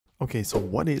Okay, so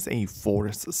what is a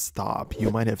force stop? You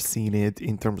might have seen it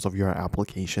in terms of your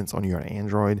applications on your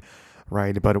Android,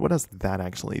 right? But what does that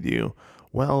actually do?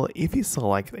 Well, if you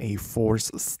select a force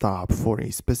stop for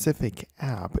a specific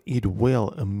app, it will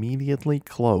immediately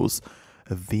close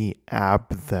the app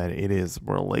that it is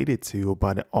related to,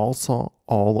 but also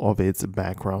all of its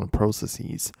background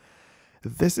processes.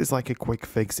 This is like a quick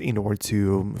fix in order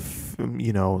to,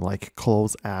 like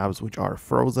close apps which are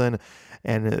frozen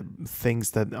and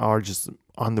things that are just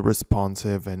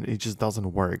unresponsive and it just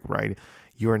doesn't work, right?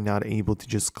 You're not able to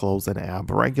just close an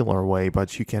app regular way,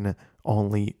 but you can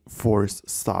only force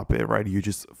stop it, right? You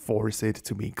just force it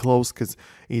to be closed because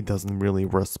it doesn't really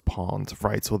respond,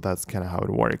 right? So that's kind of how it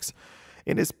works.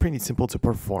 It is pretty simple to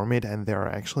perform it, and there are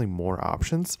actually more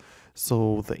options.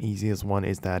 So the easiest one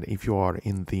is that if you are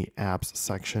in the apps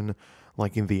section,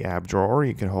 like in the app drawer,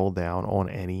 you can hold down on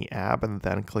any app and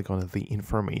then click on the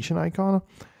information icon.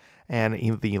 And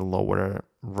in the lower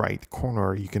right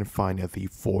corner, you can find the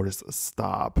force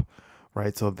stop,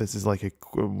 right? So this is like a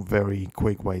very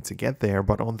quick way to get there.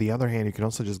 But on the other hand, you can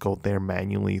also just go there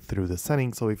manually through the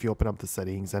settings. So if you open up the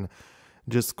settings and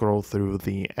just scroll through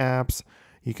the apps,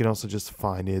 you can also just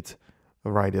find it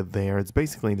right there. It's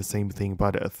basically the same thing,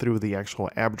 but through the actual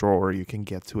app drawer, you can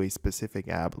get to a specific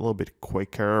app a little bit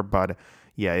quicker, but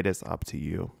yeah, it is up to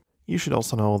you. You should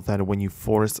also know that when you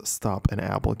force stop an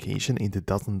application, it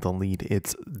doesn't delete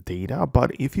its data,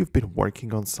 but if you've been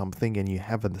working on something and you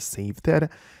haven't saved it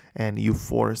and you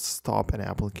force stop an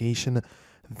application,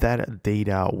 that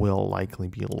data will likely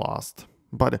be lost.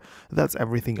 But that's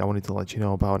everything I wanted to let you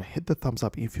know about. Hit the thumbs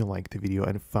up if you liked the video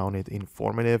and found it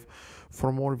informative.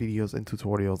 For more videos and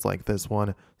tutorials like this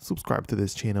one, subscribe to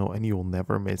this channel and you will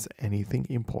never miss anything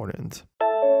important.